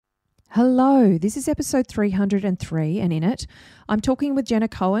Hello, this is episode 303, and in it, I'm talking with Jenna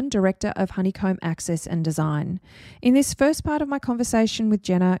Cohen, Director of Honeycomb Access and Design. In this first part of my conversation with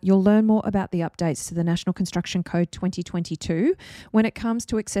Jenna, you'll learn more about the updates to the National Construction Code 2022 when it comes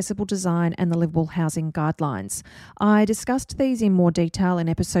to accessible design and the livable housing guidelines. I discussed these in more detail in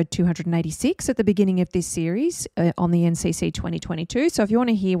episode 286 at the beginning of this series on the NCC 2022, so if you want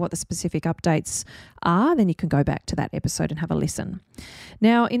to hear what the specific updates are, then you can go back to that episode and have a listen.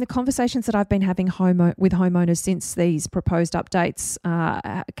 Now, in the conversations that I've been having with homeowners since these proposed updates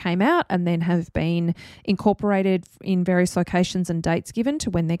came out and then have been incorporated in various locations and dates given to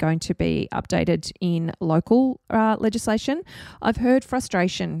when they're going to be updated in local legislation, I've heard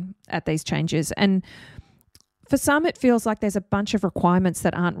frustration at these changes. And for some, it feels like there's a bunch of requirements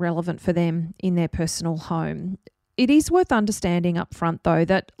that aren't relevant for them in their personal home. It is worth understanding up front, though,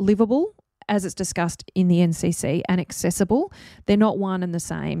 that livable, as it's discussed in the NCC, and accessible, they're not one and the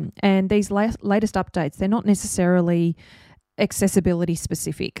same. And these latest updates, they're not necessarily accessibility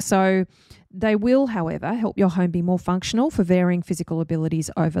specific. So they will, however, help your home be more functional for varying physical abilities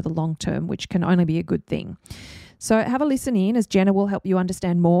over the long term, which can only be a good thing. So have a listen in as Jenna will help you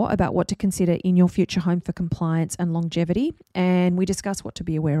understand more about what to consider in your future home for compliance and longevity, and we discuss what to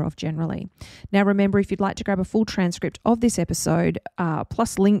be aware of generally. Now remember, if you'd like to grab a full transcript of this episode,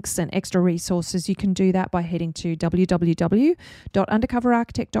 plus links and extra resources, you can do that by heading to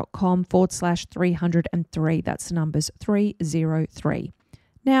www.undercoverarchitect.com/303. That's the numbers 303.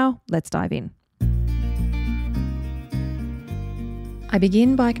 Now let's dive in. I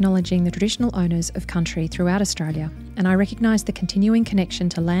begin by acknowledging the traditional owners of country throughout Australia, and I recognise the continuing connection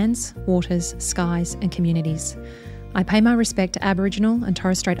to lands, waters, skies and communities. I pay my respect to Aboriginal and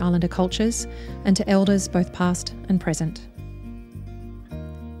Torres Strait Islander cultures and to elders both past and present.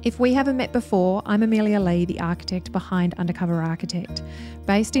 If we haven't met before, I'm Amelia Lee, the architect behind Undercover Architect.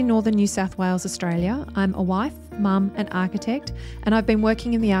 Based in northern New South Wales, Australia, I'm a wife, mum and architect, and I've been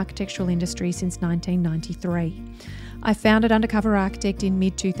working in the architectural industry since 1993. I founded Undercover Architect in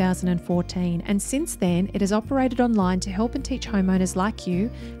mid-2014, and since then it has operated online to help and teach homeowners like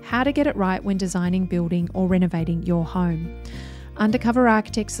you how to get it right when designing, building or renovating your home. Undercover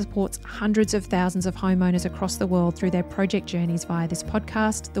Architect supports hundreds of thousands of homeowners across the world through their project journeys via this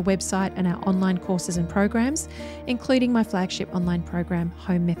podcast, the website and our online courses and programs, including my flagship online program,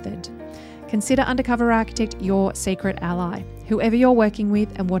 Home Method. Consider Undercover Architect your secret ally. Whoever you're working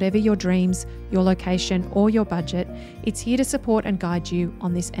with and whatever your dreams, your location or your budget, it's here to support and guide you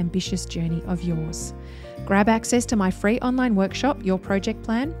on this ambitious journey of yours. Grab access to my free online workshop, Your Project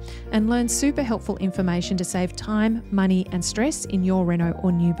Plan, and learn super helpful information to save time, money and stress in your reno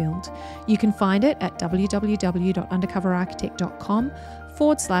or new build. You can find it at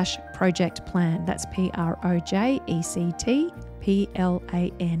www.undercoverarchitect.com/project plan. That's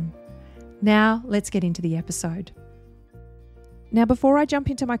PROJECTPLAN. Now, let's get into the episode. Now, before I jump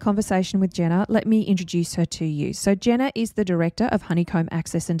into my conversation with Jenna, let me introduce her to you. So Jenna is the Director of Honeycomb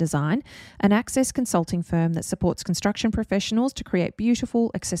Access and Design, an access consulting firm that supports construction professionals to create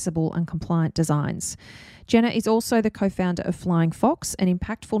beautiful, accessible and compliant designs. Jenna is also the co-founder of Flying Fox, an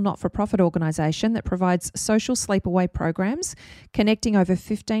impactful not-for-profit organisation that provides social sleepaway programs connecting over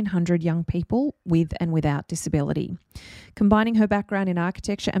 1,500 young people with and without disability. Combining her background in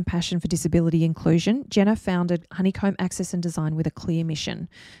architecture and passion for disability inclusion, Jenna founded Honeycomb Access and Design with a clear mission: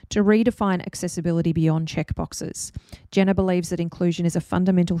 to redefine accessibility beyond checkboxes. Jenna believes that inclusion is a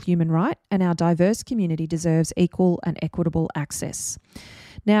fundamental human right and our diverse community deserves equal and equitable access.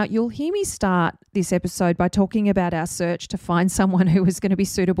 Now, you'll hear me start this episode by talking about our search to find someone who is going to be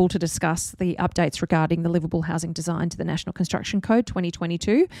suitable to discuss the updates regarding the livable housing design to the National Construction Code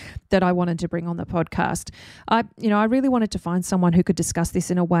 2022 that I wanted to bring on the podcast. I really wanted to find someone who could discuss this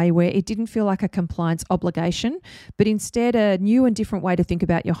in a way where it didn't feel like a compliance obligation, but instead a new and different way to think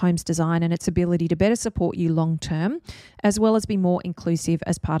about your home's design and its ability to better support you long term, as well as be more inclusive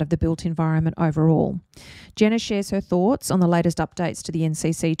as part of the built environment overall. Jenna shares her thoughts on the latest updates to the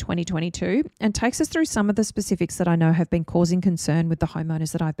NCC 2022 and takes us through some of the specifics that I know have been causing concern with the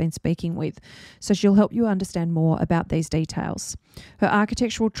homeowners that I've been speaking with. So she'll help you understand more about these details. Her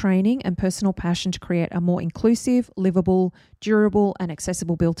architectural training and personal passion to create a more inclusive, livable, durable and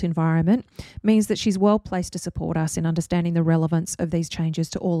accessible built environment means that she's well placed to support us in understanding the relevance of these changes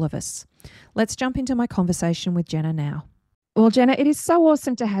to all of us. Let's jump into my conversation with Jenna now. Well, Jenna, it is so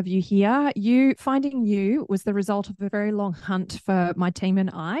awesome to have you here. Finding you was the result of a very long hunt for my team and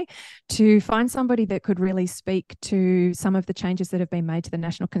I to find somebody that could really speak to some of the changes that have been made to the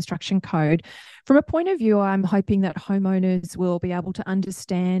National Construction Code. From a point of view, I'm hoping that homeowners will be able to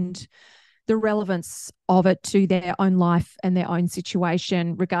understand the relevance of it to their own life and their own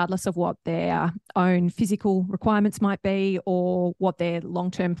situation, regardless of what their own physical requirements might be or what their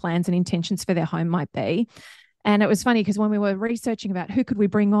long-term plans and intentions for their home might be. And it was funny because when we were researching about who could we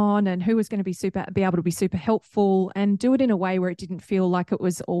bring on and who was going to be able to be super helpful and do it in a way where it didn't feel like it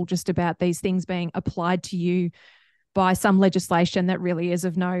was all just about these things being applied to you by some legislation that really is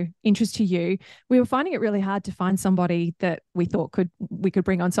of no interest to you, we were finding it really hard to find somebody that we thought we could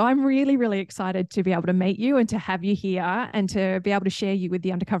bring on. So I'm really, really excited to be able to meet you and to have you here and to be able to share you with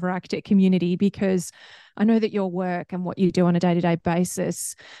the undercover architect community, because I know that your work and what you do on a day-to-day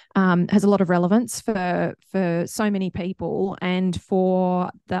basis has a lot of relevance for so many people, and for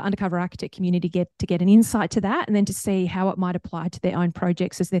the undercover architect community to get an insight to that, and then to see how it might apply to their own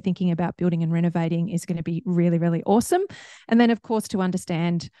projects as they're thinking about building and renovating is going to be really, really awesome. And then, of course, to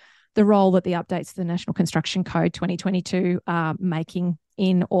understand the role that the updates to the National Construction Code 2022 are making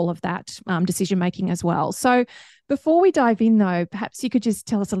in all of that decision making as well. So before we dive in, though, perhaps you could just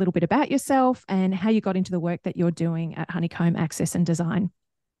tell us a little bit about yourself and how you got into the work that you're doing at Honeycomb Access and Design.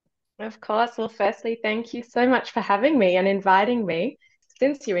 Of course. Well, firstly, thank you so much for having me and inviting me.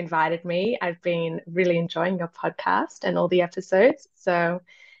 Since you invited me, I've been really enjoying your podcast and all the episodes. So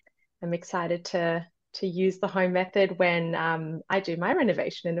I'm excited to use the home method when I do my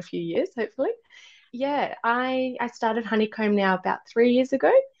renovation in a few years, hopefully. Yeah, I started Honeycomb now about 3 years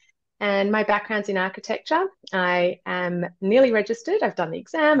ago, and my background's in architecture. I am nearly registered. I've done the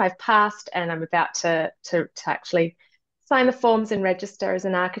exam, I've passed, and I'm about to actually sign the forms and register as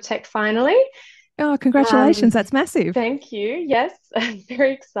an architect finally. Oh, congratulations. That's massive. Thank you. Yes,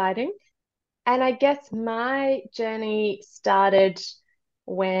 very exciting. And I guess my journey started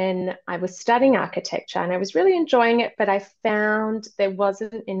when I was studying architecture, and I was really enjoying it, but I found there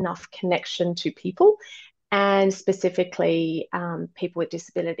wasn't enough connection to people, and specifically people with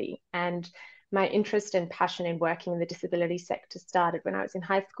disability. And my interest and passion in working in the disability sector started when I was in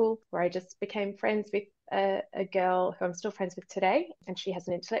high school, where I just became friends with a girl who I'm still friends with today, and she has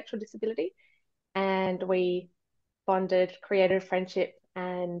an intellectual disability. And we bonded, created a friendship,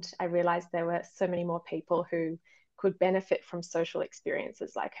 and I realized there were so many more people who could benefit from social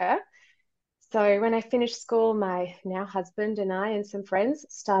experiences like her. So when I finished school, my now husband and I and some friends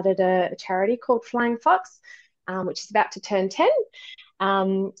started a charity called Flying Fox, which is about to turn 10.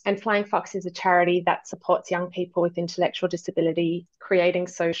 And Flying Fox is a charity that supports young people with intellectual disability, creating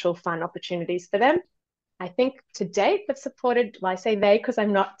social fun opportunities for them. I think to date they've supported, well, I say they because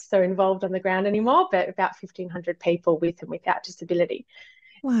I'm not so involved on the ground anymore, but about 1,500 people with and without disability.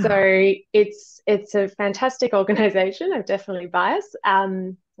 Wow. So it's a fantastic organization. I'm definitely biased,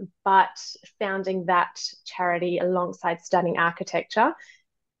 but founding that charity alongside studying architecture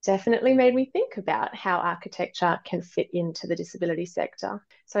definitely made me think about how architecture can fit into the disability sector.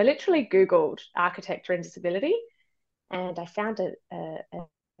 So I literally Googled architecture and disability, and I found a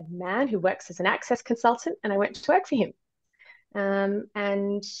man who works as an access consultant, and I went to work for him.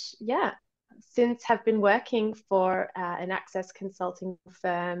 And yeah, since have been working for an access consulting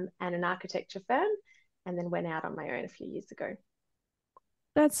firm and an architecture firm, and then went out on my own a few years ago.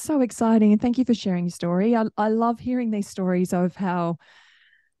 That's so exciting. And thank you for sharing your story. I love hearing these stories of how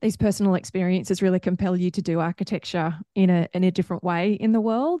these personal experiences really compel you to do architecture in a different way in the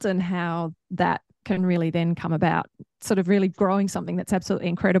world, and how that can really then come about, sort of really growing something that's absolutely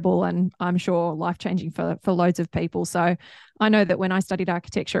incredible and I'm sure life-changing for loads of people. So I know that when I studied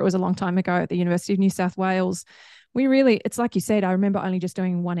architecture, it was a long time ago at the University of New South Wales, it's like you said, I remember only just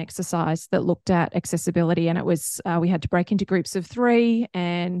doing one exercise that looked at accessibility, and it was we had to break into groups of 3,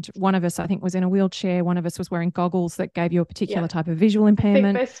 and one of us, I think, was in a wheelchair. One of us was wearing goggles that gave you a particular type of visual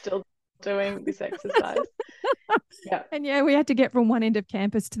impairment. I think they're still doing this exercise. Yeah. And yeah, we had to get from one end of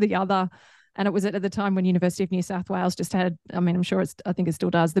campus to the other. And it was at the time when University of New South Wales just had, I mean, I'm sure I think it still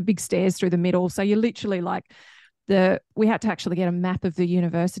does, the big stairs through the middle. So you literally we had to actually get a map of the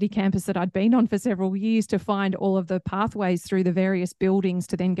university campus that I'd been on for several years to find all of the pathways through the various buildings,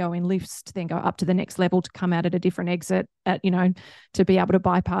 to then go in lifts, to then go up to the next level, to come out at a different exit to be able to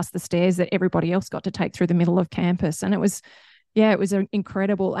bypass the stairs that everybody else got to take through the middle of campus. And it was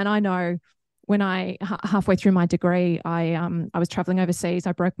incredible. And I know when halfway through my degree, I was traveling overseas.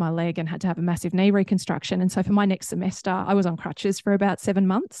 I broke my leg and had to have a massive knee reconstruction. And so for my next semester, I was on crutches for about 7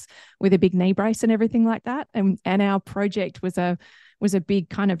 months with a big knee brace and everything like that. And our project was a big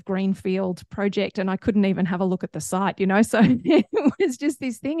kind of greenfield project, and I couldn't even have a look at the site, So it was just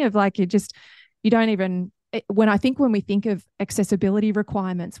this thing of like, when we think of accessibility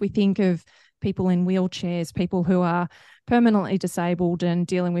requirements, we think of people in wheelchairs, people who are permanently disabled and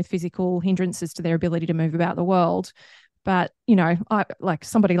dealing with physical hindrances to their ability to move about the world. But, I like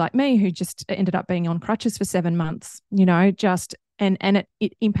somebody like me who just ended up being on crutches for 7 months, just and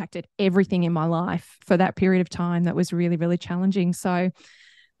it impacted everything in my life for that period of time. That was really, really challenging. So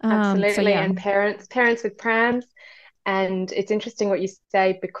Absolutely. yeah. And parents with prams. And it's interesting what you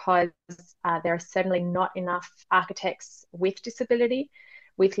say because there are certainly not enough architects with disability,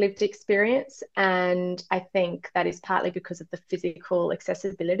 with lived experience. And I think that is partly because of the physical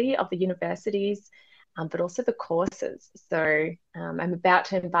accessibility of the universities, but also the courses. So I'm about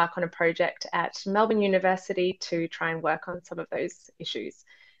to embark on a project at Melbourne University to try and work on some of those issues.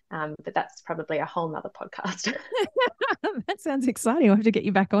 But that's probably a whole nother podcast. That sounds exciting. I'll have to get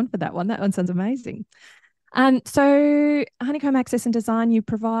you back on for that one. That one sounds amazing. So, Honeycomb Access and Design, you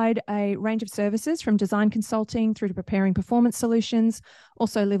provide a range of services from design consulting through to preparing performance solutions,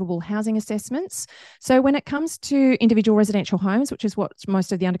 also livable housing assessments. So, when it comes to individual residential homes, which is what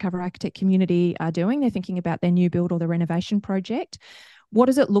most of the undercover architect community are doing, they're thinking about their new build or the renovation project. What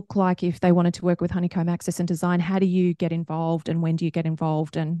does it look like if they wanted to work with Honeycomb Access and Design? How do you get involved and when do you get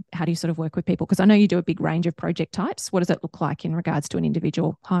involved and how do you sort of work with people? Because I know you do a big range of project types. What does it look like in regards to an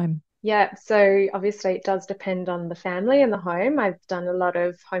individual home? Yeah, so obviously it does depend on the family and the home. I've done a lot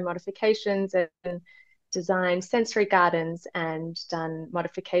of home modifications and designed sensory gardens and done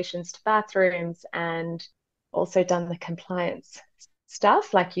modifications to bathrooms and also done the compliance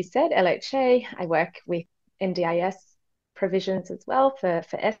stuff, like you said, LHA. I work with NDIS provisions as well for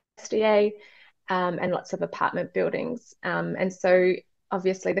SDA and lots of apartment buildings. And so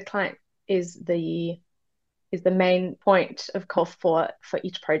obviously the client is the main point of call for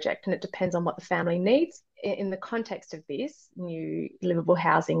each project, and it depends on what the family needs. In the context of this new livable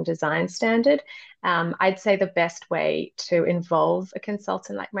housing design standard, I'd say the best way to involve a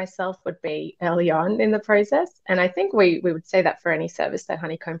consultant like myself would be early on in the process. And I think we would say that for any service that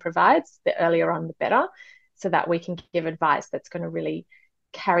Honeycomb provides, the earlier on, the better, so that we can give advice that's going to really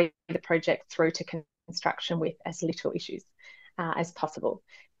carry the project through to construction with as little issues as possible.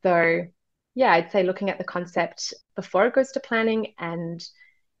 So yeah, I'd say looking at the concept before it goes to planning and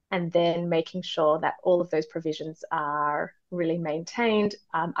then making sure that all of those provisions are really maintained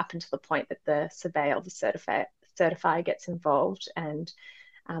up until the point that the surveyor or the certifier gets involved and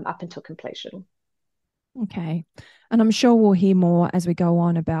up until completion. Okay. And I'm sure we'll hear more as we go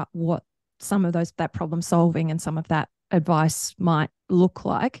on about what some of that problem solving and some of that advice might look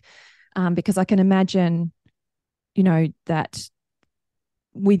like. Because I can imagine, that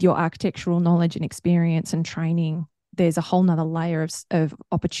with your architectural knowledge and experience and training, there's a whole nother layer of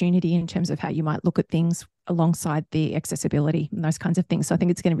opportunity in terms of how you might look at things alongside the accessibility and those kinds of things. So I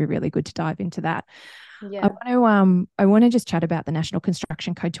think it's going to be really good to dive into that. Yeah. I want to just chat about the National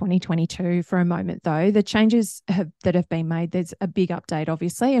Construction Code 2022 for a moment, though. The changes that have been made, there's a big update,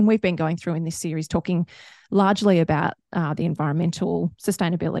 obviously, and we've been going through in this series talking largely about the environmental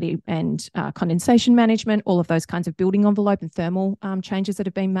sustainability and condensation management, all of those kinds of building envelope and thermal changes that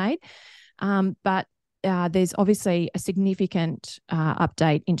have been made. But there's obviously a significant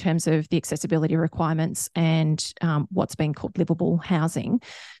update in terms of the accessibility requirements and what's been called livable housing.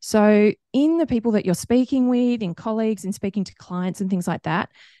 So in the people that you're speaking with, in colleagues, in speaking to clients and things like that,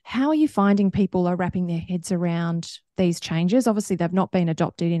 how are you finding people are wrapping their heads around these changes? Obviously, they've not been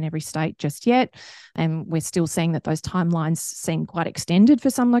adopted in every state just yet. And we're still seeing that those timelines seem quite extended for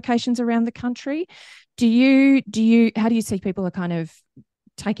some locations around the country. How do you see people are kind of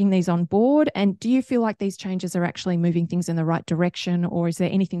taking these on board? And do you feel like these changes are actually moving things in the right direction, or is there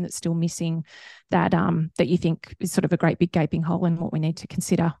anything that's still missing that that you think is sort of a great big gaping hole in what we need to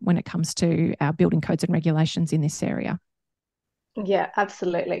consider when it comes to our building codes and regulations in this area? Yeah,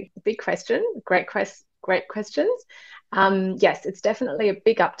 absolutely. Big question. Great questions. Yes, it's definitely a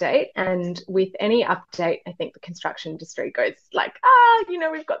big update. And with any update, I think the construction industry goes like,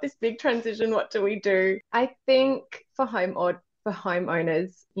 we've got this big transition. What do we do? I think for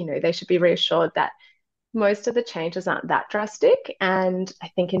homeowners, they should be reassured that most of the changes aren't that drastic. And I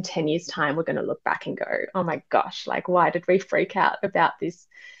think in 10 years' time, we're going to look back and go, oh my gosh, like, why did we freak out about this?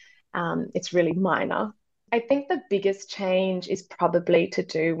 It's really minor. I think the biggest change is probably to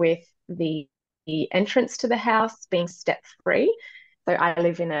do with the entrance to the house being step free. So I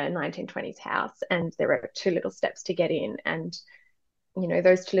live in a 1920s house and there are two little steps to get in. And,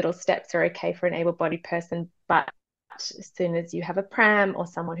 those two little steps are okay for an able-bodied person, but as soon as you have a pram or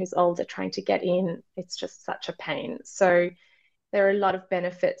someone who's older trying to get in, it's just such a pain. So there are a lot of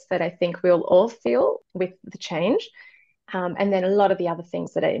benefits that I think we'll all feel with the change. And then a lot of the other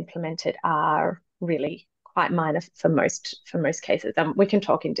things that are implemented are really quite minor for most cases. We can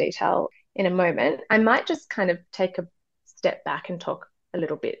talk in detail in a moment. I might just kind of take a step back and talk a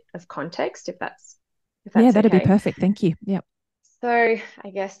little bit of context, if that's if Yeah, that's that'd be okay. perfect. Thank you. Yep. So, I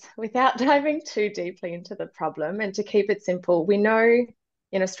guess without diving too deeply into the problem and to keep it simple, we know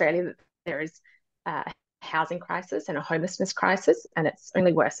in Australia that there is a housing crisis and a homelessness crisis, and it's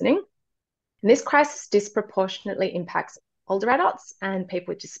only worsening. And this crisis disproportionately impacts older adults and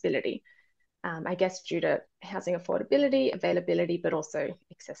people with disability, I guess due to housing affordability, availability, but also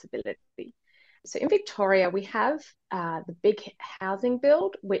accessibility. So in Victoria, we have the big housing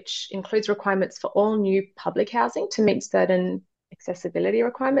build, which includes requirements for all new public housing to meet certain accessibility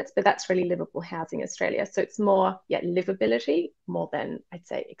requirements, but that's really livable housing Australia. So it's more, yeah, livability more than I'd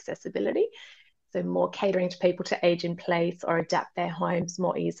say accessibility. So more catering to people to age in place or adapt their homes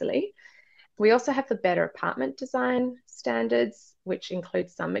more easily. We also have the better apartment design standards, which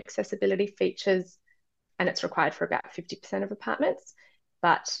includes some accessibility features, and it's required for about 50% of apartments.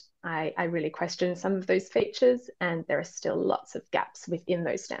 But I really question some of those features, and there are still lots of gaps within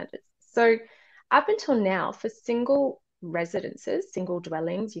those standards. So up until now, for single residences, single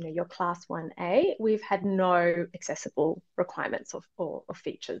dwellings, your class 1A, we've had no accessible requirements or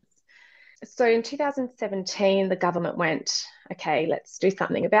features. So in 2017, the government went, okay, let's do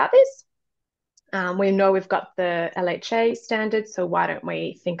something about this. We know we've got the LHA standards, so why don't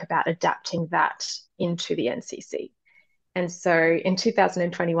we think about adapting that into the NCC? And so in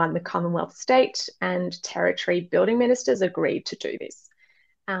 2021, the Commonwealth, state and territory building ministers agreed to do this.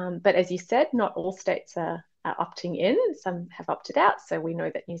 But as you said, not all states are opting in. Some have opted out. So we know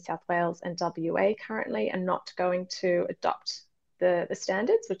that New South Wales and WA currently are not going to adopt the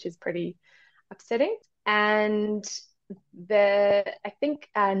standards, which is pretty upsetting. And I think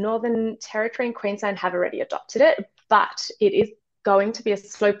Northern Territory and Queensland have already adopted it, but it is going to be a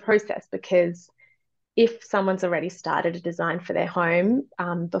slow process because if someone's already started a design for their home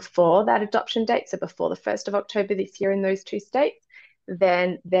before that adoption date, so before the 1st of October this year in those two states,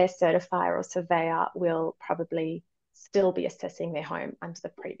 then their certifier or surveyor will probably still be assessing their home under the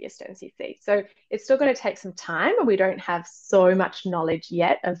previous NCC. So it's still going to take some time, and we don't have so much knowledge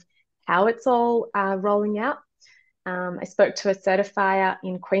yet of how it's all rolling out. I spoke to a certifier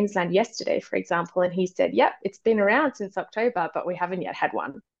in Queensland yesterday, for example, and he said, yep, it's been around since October, but we haven't yet had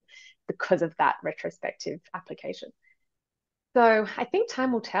one because of that retrospective application. So I think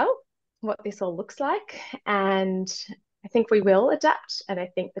time will tell what this all looks like. And I think we will adapt. And I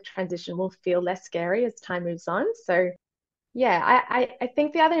think the transition will feel less scary as time moves on. So yeah, I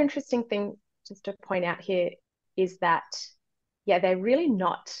think the other interesting thing just to point out here is that, yeah, they're really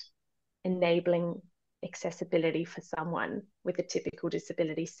not enabling accessibility for someone with a typical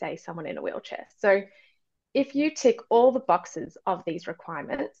disability, say someone in a wheelchair. So if you tick all the boxes of these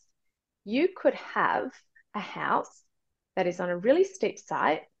requirements, you could have a house that is on a really steep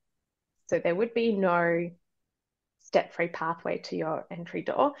site. So there would be no step-free pathway to your entry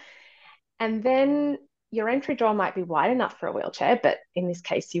door. And then your entry door might be wide enough for a wheelchair, but in this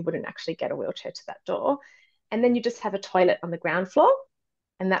case, you wouldn't actually get a wheelchair to that door. And then you just have a toilet on the ground floor.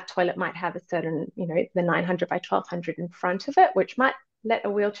 And that toilet might have a certain, the 900 by 1200 in front of it, which might let a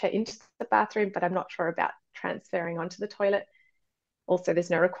wheelchair into the bathroom, but I'm not sure about transferring onto the toilet. Also, there's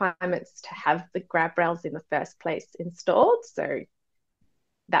no requirements to have the grab rails in the first place installed. So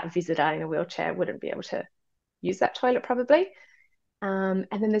that visitor in a wheelchair wouldn't be able to use that toilet probably. And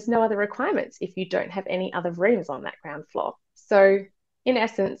then there's no other requirements if you don't have any other rooms on that ground floor. So in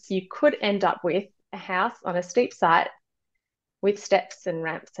essence, you could end up with a house on a steep site with steps and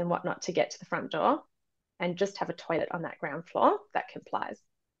ramps and whatnot to get to the front door and just have a toilet on that ground floor that complies.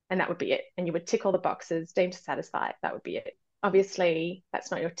 And that would be it. And you would tick all the boxes, deemed to satisfy, that would be it. Obviously,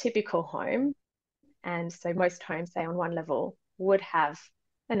 that's not your typical home. And so most homes, say on one level, would have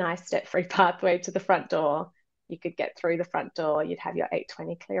a nice step-free pathway to the front door. You could get through the front door, you'd have your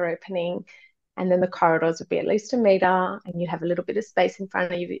 820 clear opening, and then the corridors would be at least 1 meter, and you'd have a little bit of space in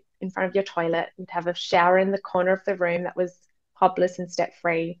front of you, in front of your toilet. You'd have a shower in the corner of the room that was hobless and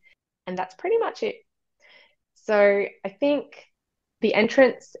step-free, and that's pretty much it. So I think the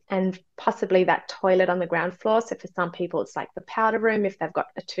entrance and possibly that toilet on the ground floor. So for some people, it's like the powder room if they've got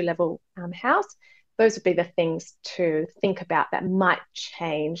a 2-level house. Those would be the things to think about that might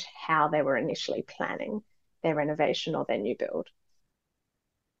change how they were initially planning their renovation or their new build.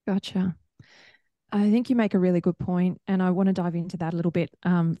 Gotcha. I think you make a really good point, and I want to dive into that a little bit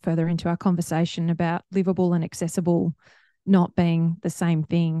further into our conversation about livable and accessible not being the same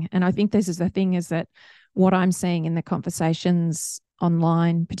thing. And I think this is the thing, is that what I'm seeing in the conversations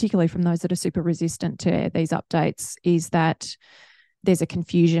online, particularly from those that are super resistant to these updates, is that there's a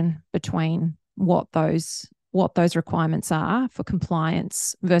confusion between what those requirements are for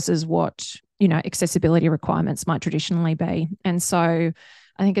compliance versus what accessibility requirements might traditionally be. And so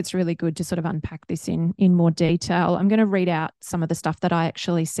I think it's really good to sort of unpack this in more detail. I'm going to read out some of the stuff that I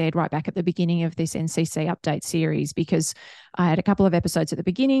actually said right back at the beginning of this NCC update series, because I had a couple of episodes at the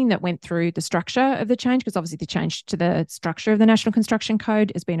beginning that went through the structure of the change, because obviously the change to the structure of the National Construction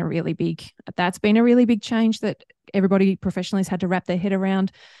Code has been a really big change that everybody professionally has had to wrap their head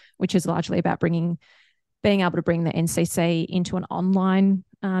around, which is largely about being able to bring the NCC into an online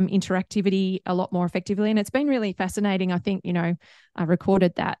interactivity a lot more effectively. And it's been really fascinating. I think, I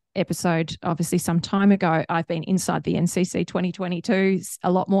recorded that episode obviously some time ago. I've been inside the NCC 2022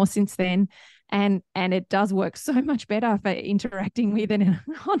 a lot more since then. And it does work so much better for interacting with in an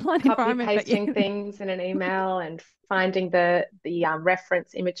online environment. Pasting things in an email and finding the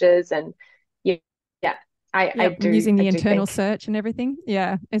reference images, and I do using the internal think search and everything.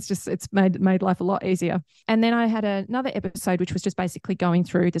 Yeah, it's made life a lot easier. And then I had another episode which was just basically going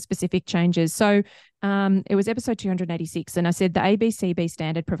through the specific changes. So it was episode 286, and I said the ABCB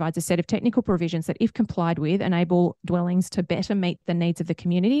standard provides a set of technical provisions that, if complied with, enable dwellings to better meet the needs of the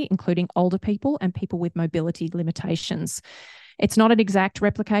community, including older people and people with mobility limitations. It's not an exact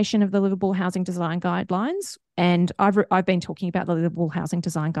replication of the Livable Housing Design Guidelines. And I've been talking about the Livable Housing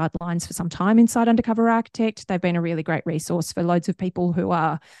Design Guidelines for some time inside Undercover Architect. They've been a really great resource for loads of people who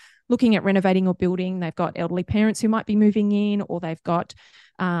are looking at renovating or building. They've got elderly parents who might be moving in, or they've got,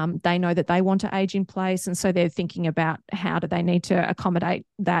 they know that they want to age in place. And so they're thinking about how do they need to accommodate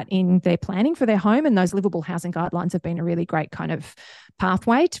that in their planning for their home. And those Livable Housing Guidelines have been a really great kind of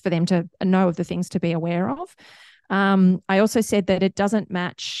pathway for them to know of the things to be aware of. I also said that it doesn't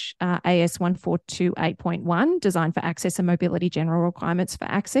match AS 1428.1, Design for Access and Mobility General Requirements for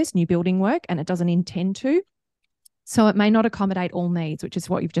Access, New Building Work, and it doesn't intend to. So it may not accommodate all needs, which is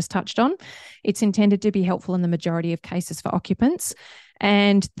what you've just touched on. It's intended to be helpful in the majority of cases for occupants.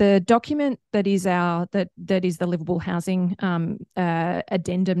 And the document that is the Livable Housing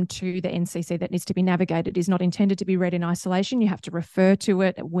addendum to the NCC that needs to be navigated is not intended to be read in isolation. You have to refer to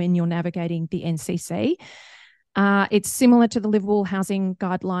it when you're navigating the NCC. It's similar to the Livable Housing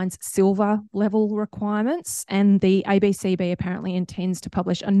Guidelines silver level requirements, and the ABCB apparently intends to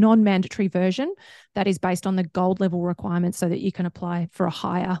publish a non-mandatory version that is based on the gold level requirements, so that you can apply for a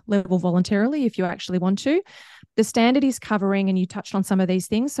higher level voluntarily if you actually want to. The standard is covering, and you touched on some of these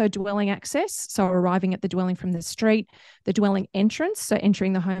things, so dwelling access, so arriving at the dwelling from the street, the dwelling entrance, so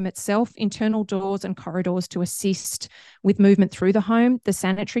entering the home itself, internal doors and corridors to assist with movement through the home, the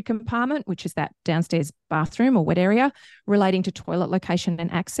sanitary compartment, which is that downstairs bathroom or wet area, relating to toilet location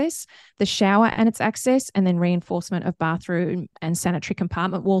and access, the shower and its access, and then reinforcement of bathroom and sanitary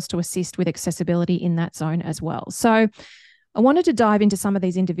compartment walls to assist with accessibility in that zone as well. So I wanted to dive into some of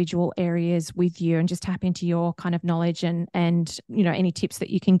these individual areas with you and just tap into your kind of knowledge and any tips that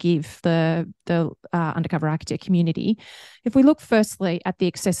you can give the Undercover Architect community. If we look firstly at the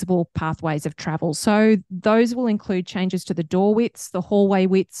accessible pathways of travel, so those will include changes to the door widths, the hallway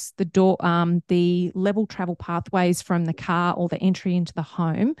widths, the level travel pathways from the car or the entry into the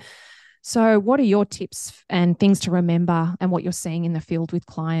home. So what are your tips and things to remember, and what you're seeing in the field with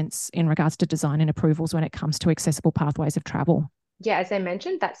clients in regards to design and approvals when it comes to accessible pathways of travel? Yeah, as I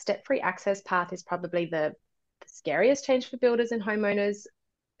mentioned, that step-free access path is probably the scariest change for builders and homeowners,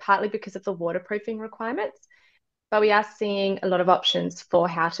 partly because of the waterproofing requirements. But we are seeing a lot of options for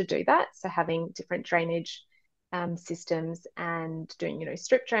how to do that. So having different drainage systems and doing,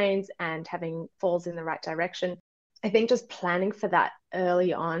 strip drains and having falls in the right direction. I think just planning for that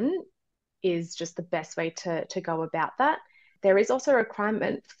early on is just the best way to go about that. There is also a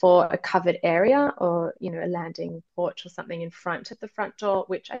requirement for a covered area or, a landing porch or something in front of the front door,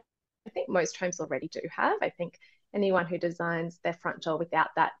 which I think most homes already do have. I think anyone who designs their front door without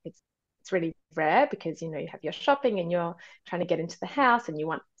that, it's really rare, because, you have your shopping and you're trying to get into the house and you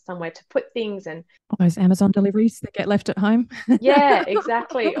want somewhere to put things. And all those Amazon deliveries that get left at home. Yeah,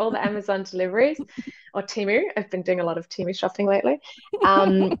 exactly. All the Amazon deliveries or Temu. I've been doing a lot of Temu shopping lately.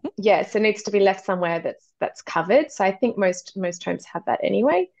 Yeah, so it needs to be left somewhere that's covered. So I think most homes have that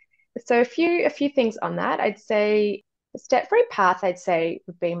anyway. So a few things on that. I'd say the step-free path, I'd say,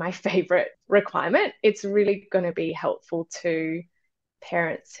 would be my favorite requirement. It's really going to be helpful to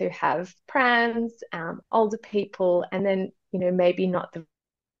parents who have prams, older people, and then, maybe not the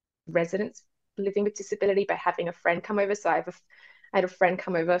residents living with disability, but having a friend come over. So I had a friend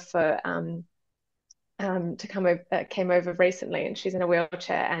come over came over recently, and she's in a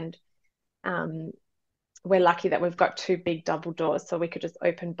wheelchair, and we're lucky that we've got two big double doors, so we could just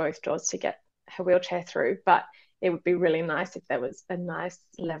open both doors to get her wheelchair through. But it would be really nice if there was a nice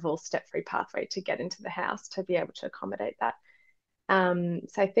level step-free pathway to get into the house to be able to accommodate that.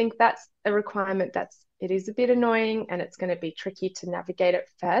 So I think that's a requirement it is a bit annoying and it's going to be tricky to navigate at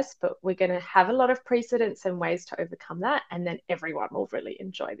first, but we're going to have a lot of precedents and ways to overcome that. And then everyone will really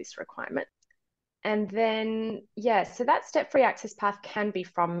enjoy this requirement. And then, yeah, so that step-free access path can be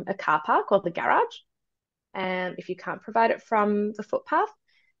from a car park or the garage, if you can't provide it from the footpath.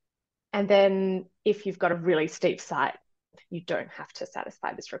 And then if you've got a really steep site, you don't have to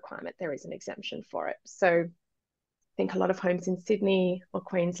satisfy this requirement. There is an exemption for it. So I think a lot of homes in Sydney or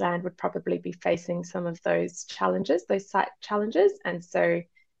Queensland would probably be facing some of those challenges, those site challenges. And so,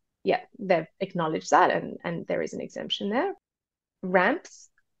 yeah, they've acknowledged that and there is an exemption there. Ramps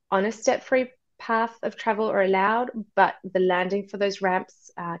on a step-free path of travel are allowed, but the landing for those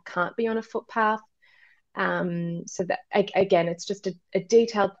ramps can't be on a footpath. So that again, it's just a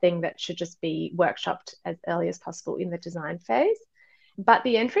detailed thing that should just be workshopped as early as possible in the design phase. But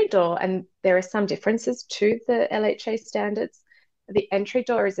the entry door, and there are some differences to the LHA standards, the entry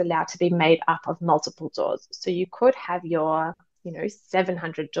door is allowed to be made up of multiple doors. So you could have your,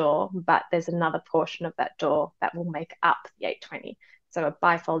 700 door, but there's another portion of that door that will make up the 820. So a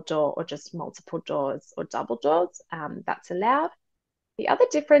bifold door or just multiple doors or double doors, that's allowed. The other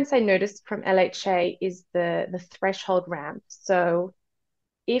difference I noticed from LHA is the threshold ramp. So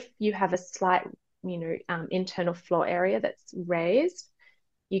if you have a slight, internal floor area that's raised,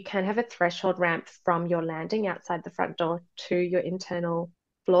 you can have a threshold ramp from your landing outside the front door to your internal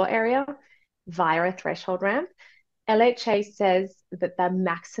floor area via a threshold ramp. LHA says that the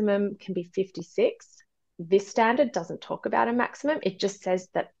maximum can be 56. This standard doesn't talk about a maximum. It just says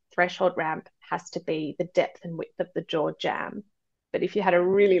that threshold ramp has to be the depth and width of the door jamb. But if you had a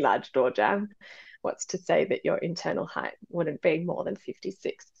really large door jamb, what's to say that your internal height wouldn't be more than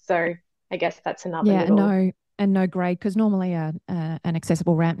 56? So I guess that's another little... no grade, because normally an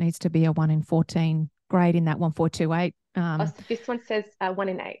accessible ramp needs to be a 1 in 14 grade in that 1428. So this one says 1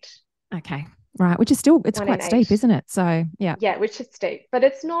 in 8. Okay, right, which is still, it's quite steep, isn't it? So yeah. Yeah, which is steep, but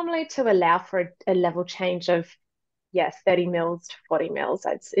it's normally to allow for a level change of, 30 mils to 40 mils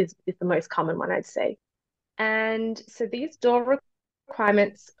is the most common one I'd say. And so these door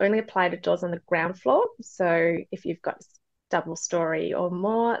requirements only apply to doors on the ground floor. So if you've got double story or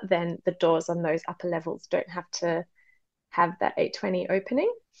more, then the doors on those upper levels don't have to have that 820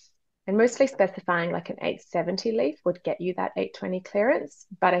 opening. And mostly specifying like an 870 leaf would get you that 820 clearance.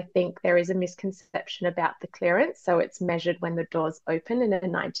 But I think there is a misconception about the clearance. So it's measured when the doors open in a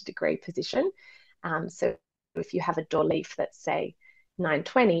 90-degree position. So if you have a door leaf that's say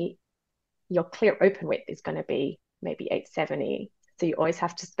 920, your clear open width is going to be maybe 870. So you always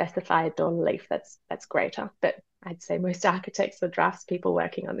have to specify a door leaf that's greater. But I'd say most architects or draftspeople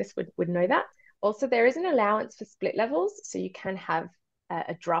working on this would know that. Also, there is an allowance for split levels. So you can have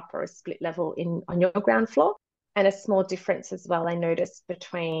a drop or a split level on your ground floor. And a small difference as well I noticed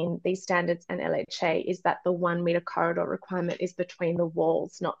between these standards and LHA is that the 1 meter corridor requirement is between the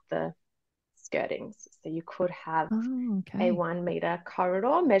walls, not the skirtings. So you could have a 1 meter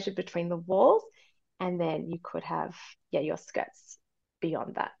corridor measured between the walls, and then you could have your skirts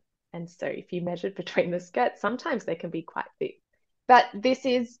beyond that. And so if you measured between the skirts, sometimes they can be quite thick. But this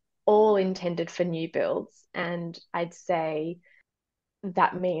is all intended for new builds, and I'd say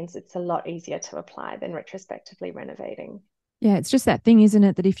that means it's a lot easier to apply than retrospectively renovating. Yeah, it's just that thing, isn't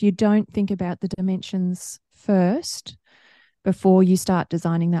it, that if you don't think about the dimensions first before you start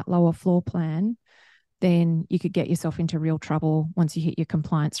designing that lower floor plan, then you could get yourself into real trouble once you hit your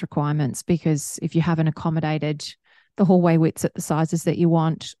compliance requirements, because if you haven't accommodated the hallway widths at the sizes that you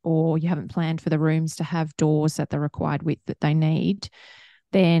want, or you haven't planned for the rooms to have doors at the required width that they need,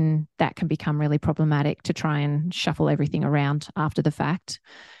 then that can become really problematic to try and shuffle everything around after the fact.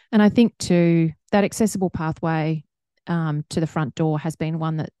 And I think too, that accessible pathway to the front door has been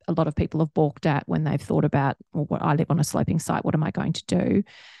one that a lot of people have balked at when they've thought about, well, I live on a sloping site, what am I going to do?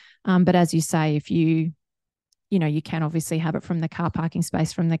 But as you say, if you can obviously have it from the car parking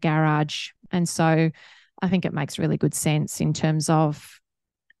space, from the garage. And so I think it makes really good sense in terms of,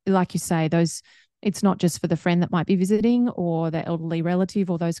 like you say, it's not just for the friend that might be visiting or the elderly relative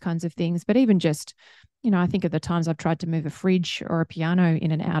or those kinds of things, but even just, I think of the times I've tried to move a fridge or a piano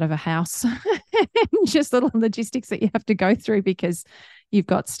in and out of a house, just little logistics that you have to go through because you've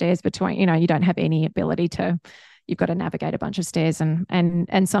got stairs between, you don't have any ability to, you've got to navigate a bunch of stairs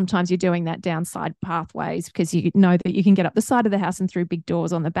and sometimes you're doing that downside pathways because you know that you can get up the side of the house and through big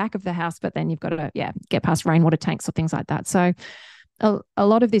doors on the back of the house, but then you've got to, get past rainwater tanks or things like that. So a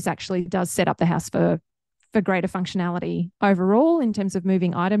lot of this actually does set up the house for greater functionality overall in terms of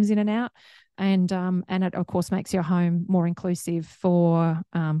moving items in and out. and it of course makes your home more inclusive for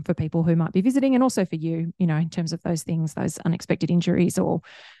people who might be visiting, and also for you, in terms of those things, those unexpected injuries, or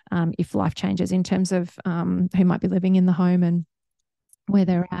if life changes in terms of who might be living in the home and where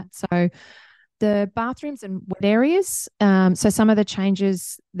they're at. So the bathrooms and wet areas. So some of the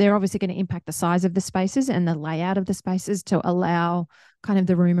changes, they're obviously going to impact the size of the spaces and the layout of the spaces to allow kind of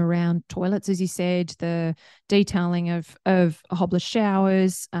the room around toilets, as you said, the detailing of hobless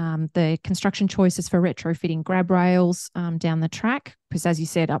showers, the construction choices for retrofitting grab rails down the track, because as you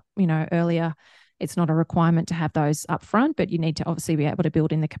said earlier, it's not a requirement to have those up front, but you need to obviously be able to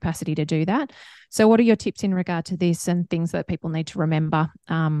build in the capacity to do that. So what are your tips in regard to this and things that people need to remember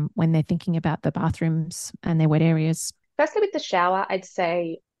when they're thinking about the bathrooms and their wet areas? Firstly, with the shower, I'd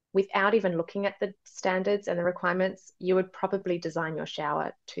say without even looking at the standards and the requirements, you would probably design your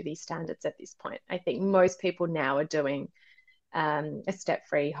shower to these standards at this point. I think most people now are doing a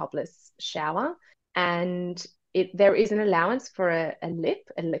step-free hobless shower, and there is an allowance for a lip.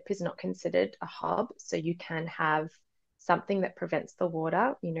 A lip is not considered a hob, so you can have something that prevents the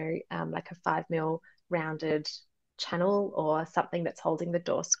water, like a 5 mil rounded channel or something that's holding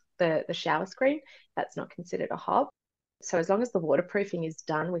the shower screen. That's not considered a hob. So as long as the waterproofing is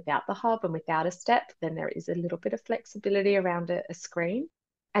done without the hob and without a step, then there is a little bit of flexibility around a screen.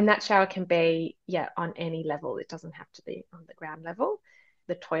 And that shower can be, on any level. It doesn't have to be on the ground level.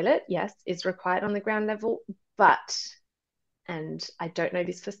 The toilet, yes, is required on the ground level, but, and I don't know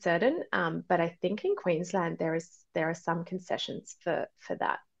this for certain, but I think in Queensland there are some concessions for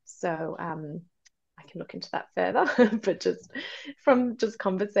that. So I can look into that further, but just from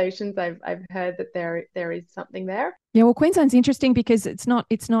conversations, I've heard that there is something there. Yeah, well, Queensland's interesting because it's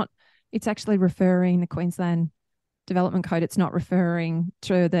actually referring the Queensland Development Code. It's not referring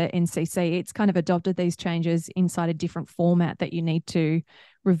to the NCC. It's kind of adopted these changes inside a different format that you need to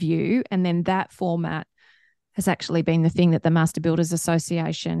review, and then that format has actually been the thing that the Master Builders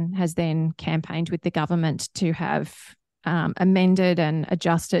Association has then campaigned with the government to have amended and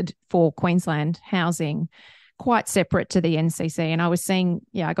adjusted for Queensland housing, quite separate to the NCC. And I was seeing,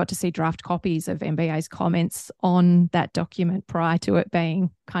 I got to see draft copies of MBA's comments on that document prior to it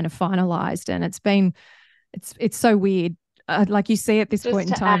being kind of finalised. And it's so weird. Like you see at this just point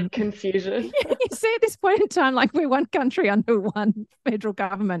in time, confusion. You see at this point in time, like we're one country under one federal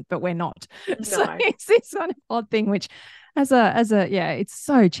government, but we're not. No. So it's this kind of odd thing, which it's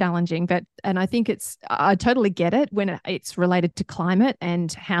so challenging. And I think I totally get it when it's related to climate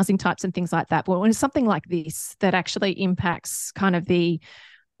and housing types and things like that. But when it's something like this that actually impacts kind of the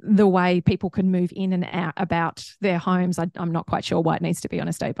way people can move in and out about their homes, I'm not quite sure why it needs to be on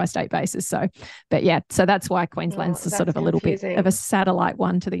a state-by-state basis. So that's why Queensland's sort of a little bit of a satellite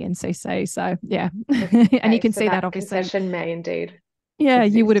one to the NCC. So, yeah. Okay, and you can see that obviously. Concession may indeed. Yeah,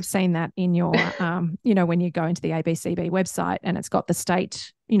 exist. You would have seen that in your, when you go into the ABCB website and it's got the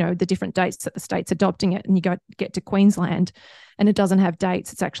state, the different dates that the state's adopting it, and you get to Queensland and it doesn't have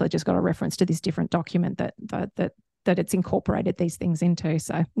dates. It's actually just got a reference to this different document that it's incorporated these things into.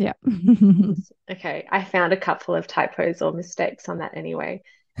 So, yeah. Okay. I found a couple of typos or mistakes on that anyway.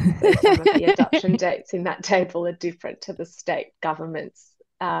 So some of the adoption dates in that table are different to the state government's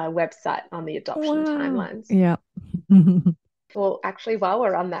website on the adoption timelines. Yeah. Well, actually, while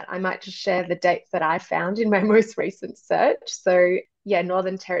we're on that, I might just share the dates that I found in my most recent search. So,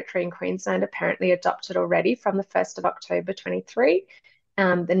 Northern Territory and Queensland apparently adopted already from the 1st of October 23.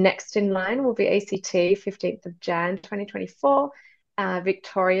 The next in line will be ACT, 15th of Jan 2024.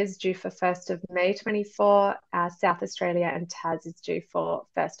 Victoria's due for 1st of May 24. South Australia and Tas is due for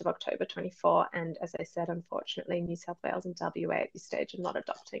 1st of October 24. And as I said, unfortunately, New South Wales and WA at this stage are not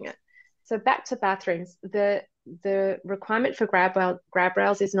adopting it. So back to bathrooms, the requirement for grab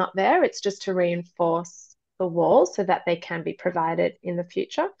rails is not there. It's just to reinforce the walls so that they can be provided in the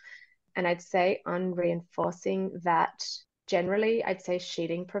future. And I'd say on reinforcing that, generally, I'd say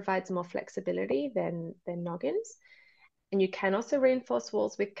sheeting provides more flexibility than noggins. And you can also reinforce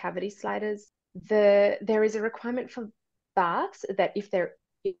walls with cavity sliders. There is a requirement for baths that if there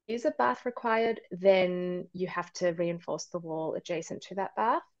is a bath required, then you have to reinforce the wall adjacent to that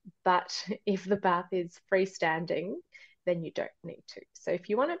bath. But if the bath is freestanding, then you don't need to. So if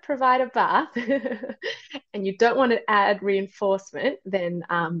you want to provide a bath and you don't want to add reinforcement, then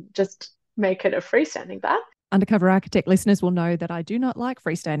just make it a freestanding bath. Undercover Architect listeners will know that I do not like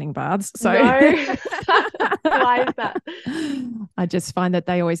freestanding baths. So No. Why is that? I just find that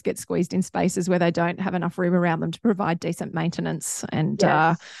they always get squeezed in spaces where they don't have enough room around them to provide decent maintenance. And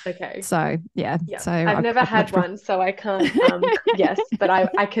Yes. Okay. so, yeah. Yeah. So I've never had much one, so I can't yes, but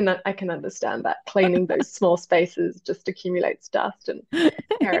I can understand that cleaning those small spaces just accumulates dust, and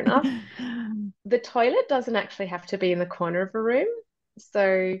fair enough. The toilet doesn't actually have to be in the corner of a room.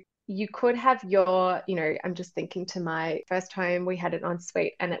 So you could have I'm just thinking to my first home, we had an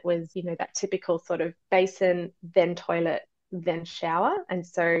ensuite and it was, that typical sort of basin, then toilet, then shower. And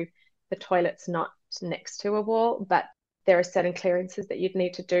so the toilet's not next to a wall, but there are certain clearances that you'd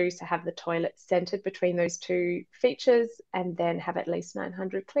need to do to have the toilet centered between those two features and then have at least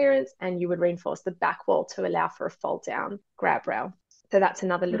 900 clearance. And you would reinforce the back wall to allow for a fold down grab rail. So that's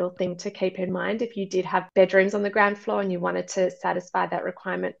another little thing to keep in mind. If you did have bedrooms on the ground floor and you wanted to satisfy that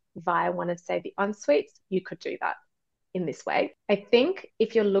requirement via one of, say, the en-suites, you could do that in this way. I think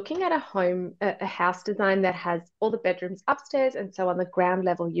if you're looking at a house design that has all the bedrooms upstairs, and so on the ground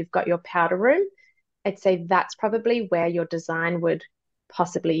level, you've got your powder room, I'd say that's probably where your design would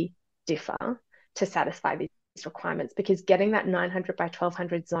possibly differ to satisfy these requirements, because getting that 900 by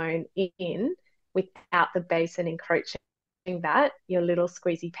 1200 zone in without the basin encroaching that, your little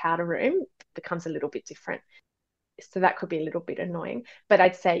squeezy powder room becomes a little bit different. So that could be a little bit annoying. But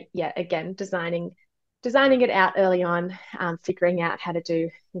I'd say, yeah, again, designing it out early on, figuring out how to do,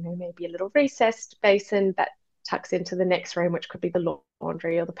 maybe a little recessed basin that tucks into the next room, which could be the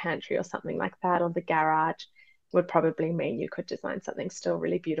laundry or the pantry or something like that, or the garage, would probably mean you could design something still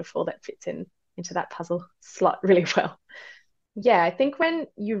really beautiful that fits into that puzzle slot really well. Yeah, I think when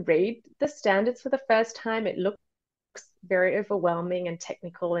you read the standards for the first time, it looks very overwhelming and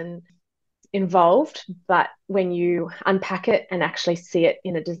technical and involved, but when you unpack it and actually see it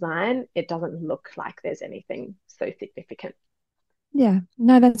in a design, it doesn't look like there's anything so significant. Yeah,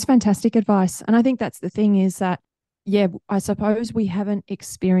 no, that's fantastic advice. And I think that's the thing is that, yeah, I suppose we haven't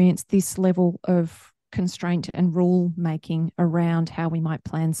experienced this level of constraint and rule making around how we might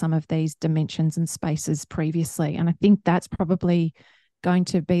plan some of these dimensions and spaces previously. And I think that's probably going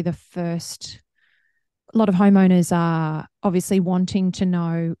to be the first. A lot of homeowners are obviously wanting to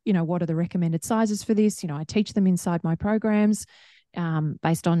know, what are the recommended sizes for this? I teach them inside my programs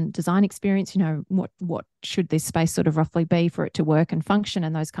based on design experience, what should this space sort of roughly be for it to work and function,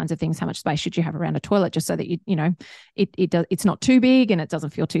 and those kinds of things. How much space should you have around a toilet just so that it's not too big and it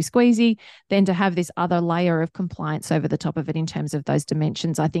doesn't feel too squeezy. Then to have this other layer of compliance over the top of it in terms of those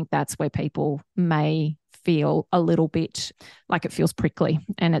dimensions, I think that's where people may feel a little bit like it feels prickly,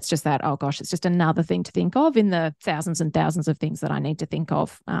 and it's just that, oh gosh, it's just another thing to think of in the thousands and thousands of things that I need to think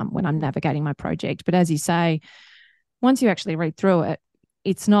of when I'm navigating my project. But as you say, once you actually read through it,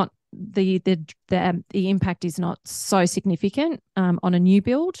 it's not the impact is not so significant on a new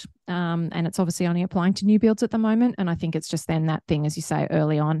build, and it's obviously only applying to new builds at the moment. And I think it's just then that thing, as you say,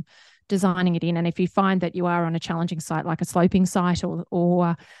 early on, designing it in. And if you find that you are on a challenging site, like a sloping site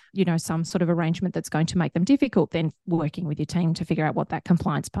or some sort of arrangement that's going to make them difficult, then working with your team to figure out what that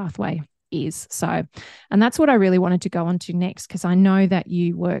compliance pathway is. So, and that's what I really wanted to go on to next, because I know that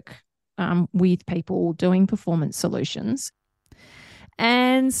you work with people doing performance solutions.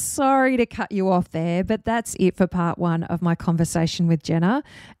 And sorry to cut you off there, but that's it for part one of my conversation with Jenna.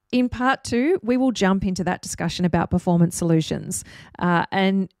 In part two, we will jump into that discussion about performance solutions.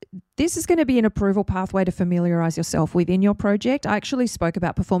 And this is going to be an approval pathway to familiarise yourself within your project. I actually spoke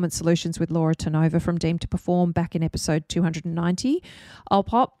about performance solutions with Laura Tanova from Deemed to Perform back in episode 290. I'll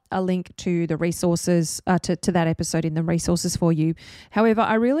pop a link to the resources, to that episode in the resources for you. However,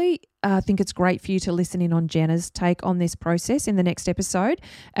 I really think it's great for you to listen in on Jenna's take on this process in the next episode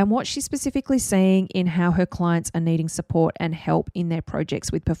and what she's specifically seeing in how her clients are needing support and help in their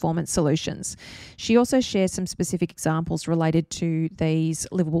projects with performance solutions. She also shares some specific examples related to these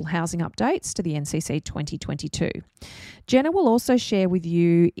livable housing updates to the NCC 2022. Jenna will also share with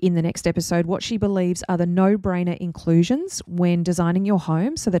you in the next episode what she believes are the no-brainer inclusions when designing your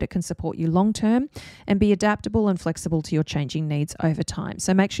home so that it can support you long-term and be adaptable and flexible to your changing needs over time.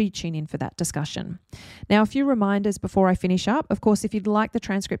 So make sure you tune in for that discussion. Now, a few reminders before I finish up. Of course, if you'd like the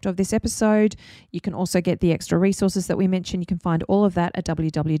transcript of this episode, you can also get the extra resources that we mentioned. You can find all of that at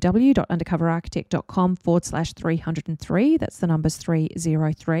www.undercoverarchitect.com/303. That's the numbers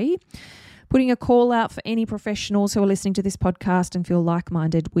 303. Putting a call out for any professionals who are listening to this podcast and feel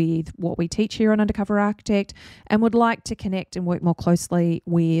like-minded with what we teach here on Undercover Architect and would like to connect and work more closely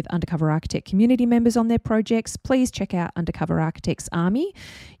with Undercover Architect community members on their projects, please check out Undercover Architect's Army.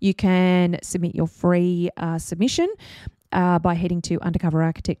 You can submit your free submission by heading to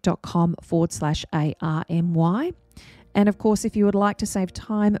undercoverarchitect.com/ARMY. And of course, if you would like to save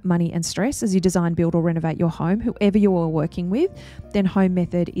time, money and stress as you design, build or renovate your home, whoever you are working with, then Home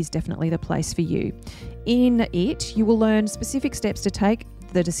Method is definitely the place for you. In it, you will learn specific steps to take,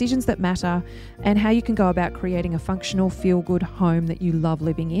 the decisions that matter, and how you can go about creating a functional, feel-good home that you love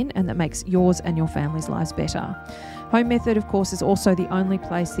living in and that makes yours and your family's lives better. Home Method, of course, is also the only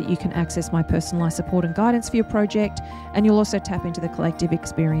place that you can access my personalised support and guidance for your project, and you'll also tap into the collective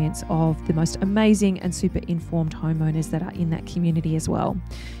experience of the most amazing and super informed homeowners that are in that community as well.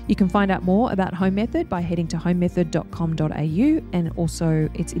 You can find out more about Home Method by heading to homemethod.com.au, and also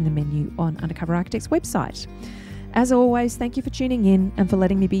it's in the menu on Undercover Architect's website. As always, thank you for tuning in and for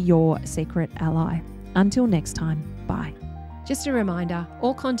letting me be your secret ally. Until next time, bye. Just a reminder,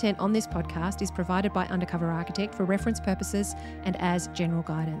 all content on this podcast is provided by Undercover Architect for reference purposes and as general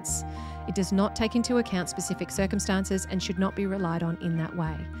guidance. It does not take into account specific circumstances and should not be relied on in that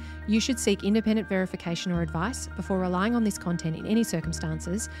way. You should seek independent verification or advice before relying on this content in any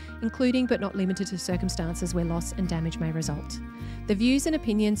circumstances, including but not limited to circumstances where loss and damage may result. The views and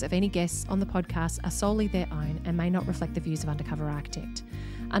opinions of any guests on the podcast are solely their own and may not reflect the views of Undercover Architect.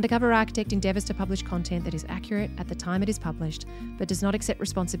 Undercover Architect endeavours to publish content that is accurate at the time it is published, but does not accept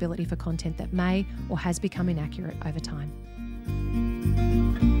responsibility for content that may or has become inaccurate over time.